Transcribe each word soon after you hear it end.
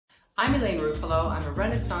I'm Elaine Ruffalo. I'm a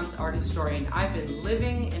Renaissance art historian. I've been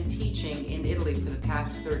living and teaching in Italy for the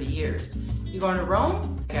past 30 years. You going to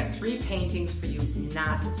Rome? I got 3 paintings for you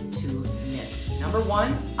not to miss. Number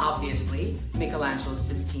 1, obviously, Michelangelo's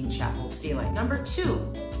Sistine Chapel Ceiling. Number 2,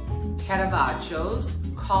 Caravaggio's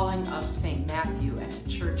Calling of St. Matthew at the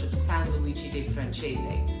Church of San Luigi dei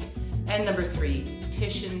Francesi. And number 3,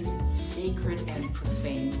 Titian's Sacred and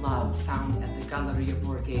Profane Love, found at the Galleria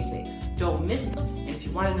Borghese. Don't miss them, and if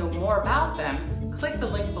you want to know more about them, click the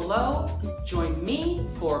link below. Join me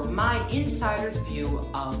for my insider's view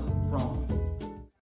of Rome.